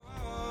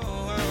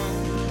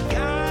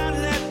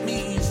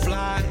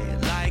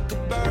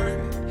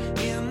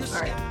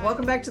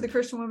Welcome back to the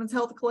Christian Women's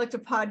Health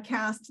Collective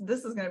podcast.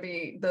 This is going to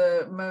be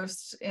the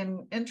most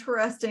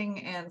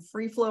interesting and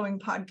free-flowing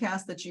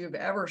podcast that you've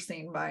ever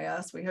seen by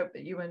us. We hope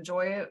that you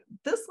enjoy it.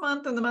 This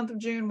month, in the month of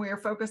June, we are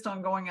focused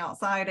on going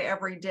outside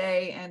every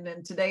day. And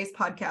in today's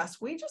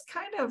podcast, we just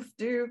kind of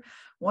do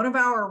one of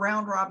our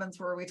round robins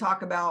where we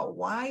talk about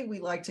why we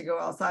like to go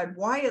outside,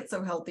 why it's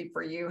so healthy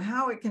for you,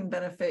 how it can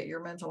benefit your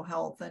mental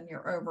health and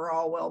your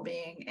overall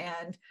well-being.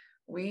 And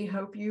we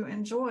hope you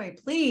enjoy.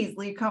 Please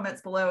leave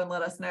comments below and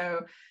let us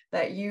know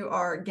that you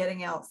are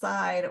getting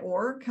outside,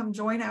 or come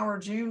join our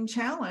June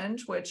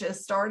challenge, which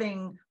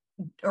started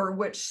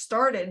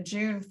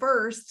June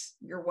 1st.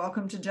 You're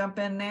welcome to jump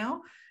in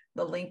now.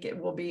 The link, it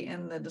will be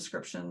in the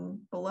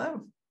description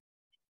below.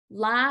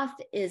 Life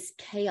is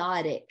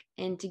chaotic,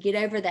 and to get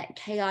over that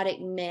chaotic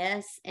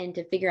mess and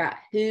to figure out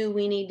who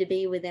we need to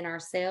be within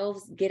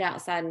ourselves, get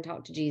outside and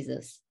talk to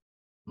Jesus.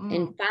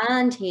 And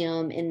find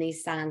him in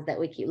these signs that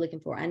we keep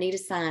looking for. I need a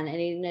sign. I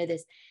need to know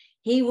this.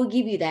 He will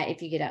give you that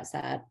if you get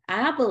outside.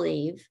 I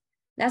believe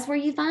that's where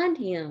you find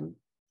him.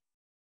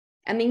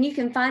 I mean, you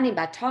can find him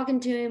by talking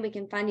to him. We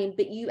can find him,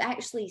 but you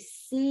actually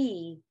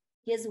see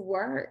his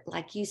work.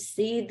 Like you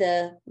see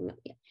go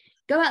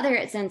out there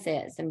at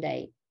sunset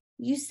someday.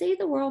 You see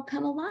the world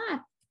come alive.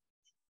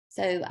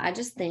 So I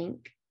just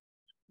think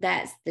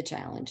that's the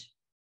challenge.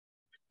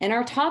 And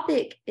our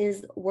topic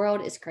is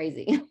world is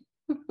crazy.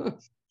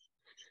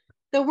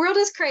 The world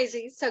is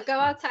crazy, so go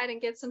outside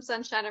and get some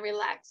sunshine and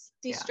relax,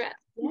 de-stress.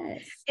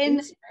 Yes, in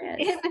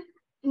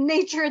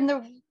nature, in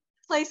the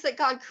place that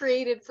God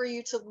created for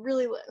you to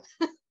really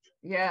live.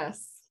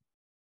 Yes.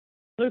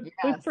 Look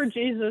for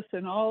Jesus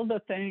in all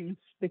the things,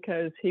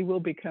 because he will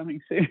be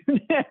coming soon.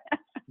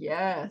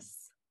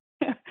 Yes.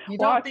 You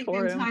don't think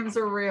end times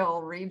are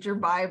real? Read your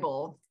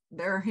Bible.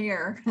 They're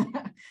here.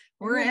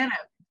 We're in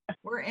it.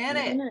 We're in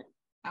it.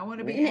 I want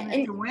to be in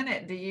it to win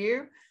it. Do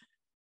you?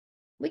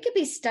 We could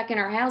be stuck in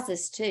our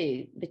houses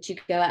too, but you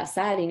could go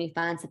outside and you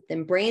find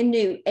something brand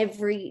new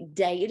every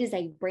day. It is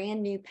a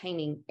brand new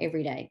painting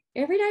every day.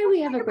 Every day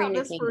we have a brand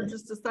new painting. For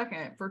just a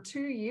second, for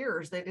 2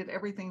 years, they did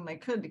everything they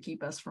could to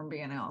keep us from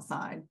being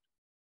outside,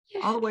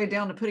 all the way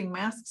down to putting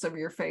masks over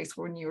your face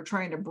when you were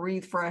trying to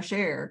breathe fresh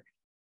air.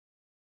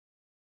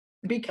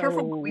 Be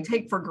careful what we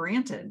take for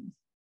granted.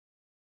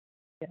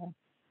 Yeah.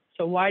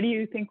 So why do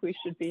you think we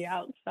should be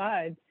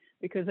outside?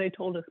 Because they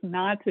told us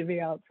not to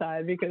be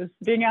outside, because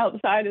being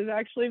outside is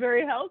actually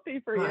very healthy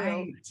for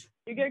you.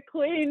 You get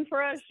clean,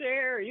 fresh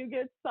air, you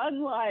get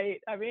sunlight.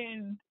 I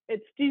mean,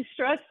 it's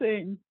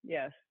de-stressing.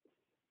 Yes.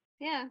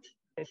 Yeah.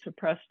 They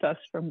suppressed us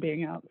from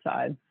being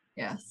outside.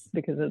 Yes.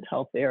 Because it's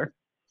healthier.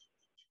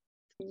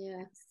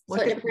 Yes.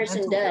 What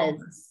depression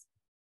does.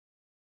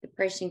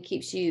 Depression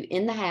keeps you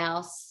in the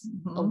house,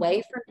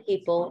 away from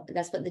people.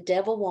 That's what the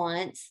devil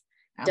wants.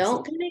 Absolutely.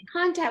 Don't come in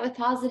contact with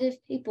positive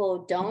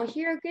people. Don't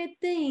hear good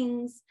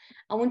things.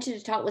 I want you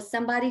to talk with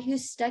somebody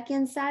who's stuck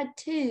inside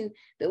too.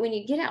 But when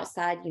you get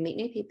outside, you meet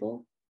new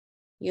people.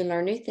 You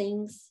learn new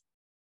things.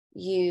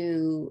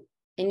 You've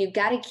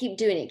got to keep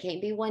doing it. It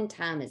can't be one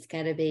time. It's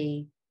got to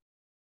be,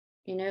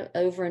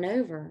 over and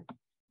over.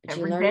 But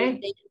every day.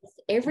 Things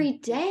every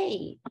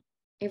day.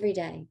 Every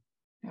day.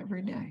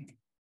 Every day.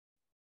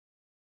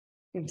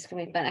 It's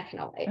going to be fun. I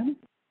cannot wait.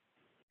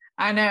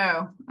 I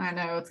know.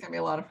 It's going to be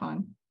a lot of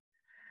fun.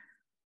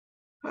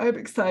 I'm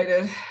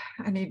excited.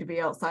 I need to be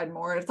outside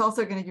more. It's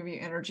also going to give you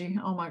energy.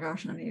 Oh my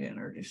gosh, I need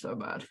energy so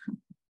bad.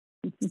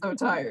 So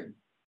tired.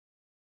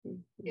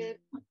 Good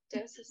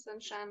dose of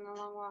sunshine and a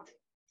long walk.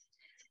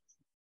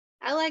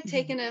 I like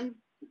taking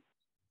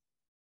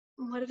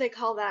what do they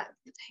call that?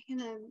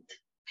 Taking a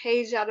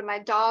page out of my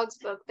dog's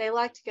book. They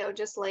like to go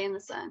just lay in the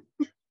sun.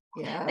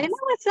 Yeah. They know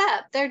what's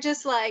up. They're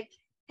just like,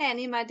 hey, I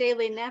need my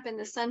daily nap in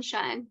the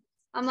sunshine.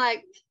 I'm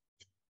like,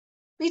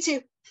 me too.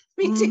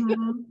 Me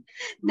too.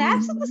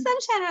 Naps in the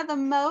sunshine are the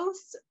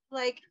most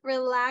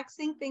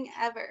relaxing thing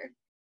ever.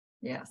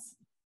 Yes.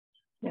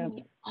 Yeah.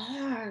 They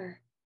are.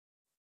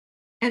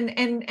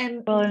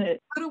 And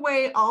put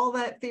away all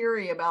that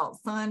theory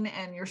about sun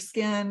and your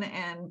skin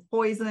and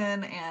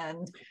poison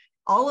and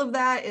all of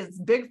that is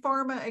big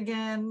pharma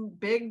again,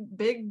 big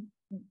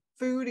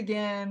food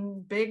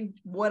again, big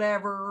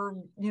whatever,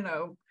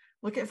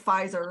 Look at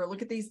Pfizer,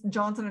 look at these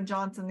Johnson &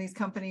 Johnson, these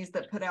companies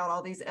that put out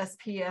all these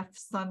SPF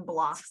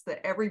sunblocks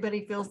that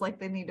everybody feels like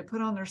they need to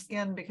put on their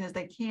skin because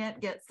they can't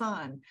get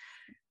sun.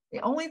 The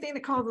only thing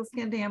that causes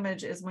skin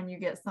damage is when you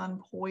get sun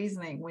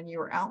poisoning, when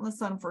you are out in the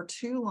sun for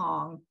too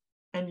long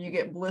and you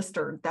get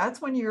blistered. That's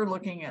when you're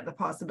looking at the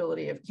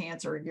possibility of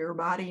cancer. Your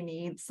body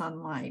needs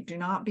sunlight. Do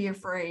not be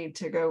afraid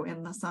to go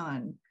in the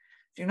sun.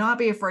 Do not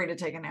be afraid to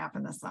take a nap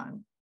in the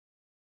sun.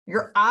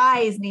 Your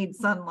eyes need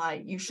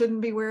sunlight. You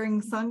shouldn't be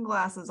wearing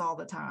sunglasses all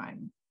the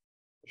time.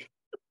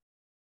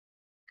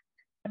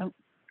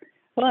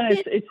 Well,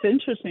 it's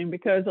interesting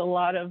because a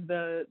lot of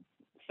the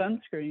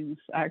sunscreens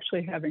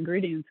actually have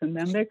ingredients in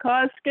them that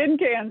cause skin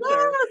cancer.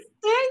 Yes,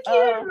 thank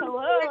you.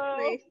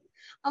 Hello.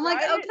 I'm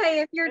like,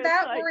 okay, if you're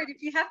that worried,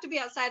 if you have to be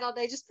outside all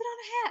day, just put on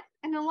a hat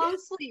and a long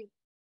sleeve.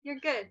 You're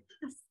good.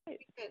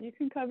 You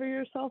can cover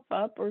yourself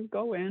up or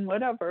go in,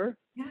 whatever.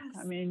 Yes.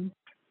 I mean,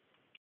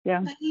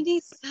 yeah. But you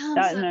need some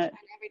That sunshine and that.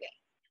 every day.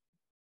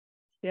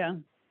 Yeah.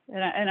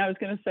 And I was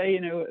going to say,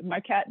 my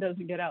cat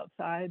doesn't get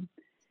outside,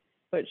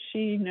 but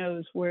she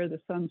knows where the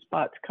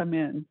sunspots come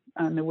in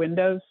on the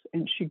windows,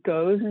 and she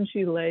goes and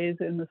she lays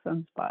in the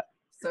sunspot.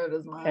 So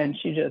does mine. And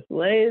she just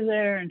lays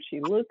there and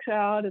she looks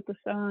out at the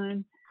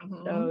sun.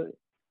 Mm-hmm. So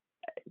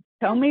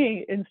tell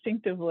me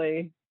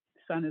instinctively,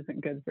 sun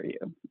isn't good for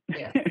you.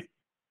 Yes.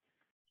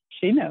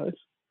 She knows.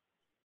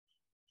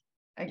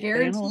 I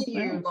guarantee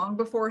you, long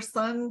before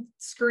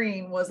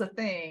sunscreen was a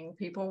thing,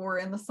 people were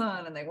in the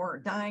sun and they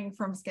weren't dying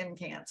from skin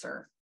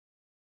cancer.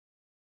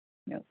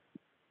 Yep.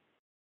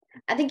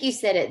 I think you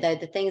said it though,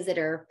 the things that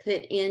are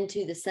put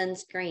into the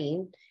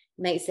sunscreen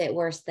makes it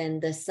worse than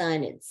the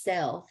sun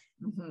itself.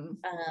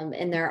 Mm-hmm.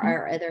 And there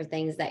are other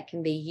things that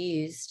can be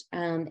used.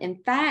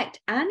 In fact,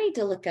 I need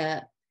to look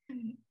up.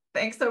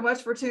 Thanks so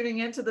much for tuning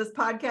into this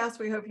podcast.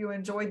 We hope you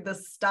enjoyed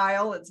this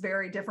style. It's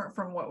very different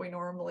from what we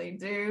normally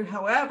do.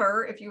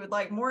 However, if you would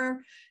like more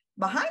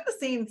behind the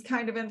scenes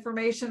kind of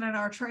information in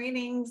our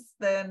trainings,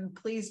 then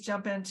please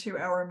jump into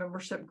our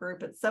membership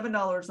group. It's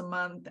 $7 a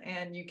month,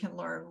 and you can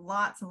learn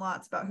lots and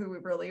lots about who we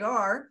really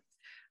are.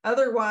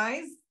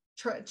 Otherwise,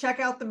 check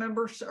out the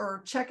members,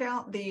 or check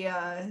out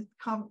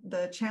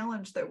the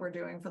challenge that we're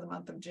doing for the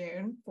month of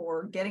June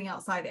for getting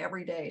outside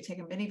every day. Take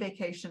a mini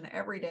vacation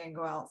every day and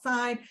go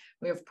outside.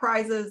 We have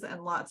prizes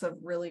and lots of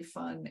really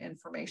fun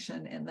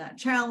information in that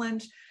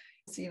challenge.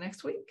 See you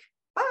next week.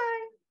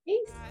 Bye.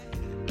 Peace.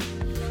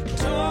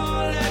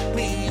 Don't let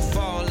me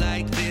fall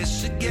like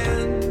this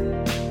again.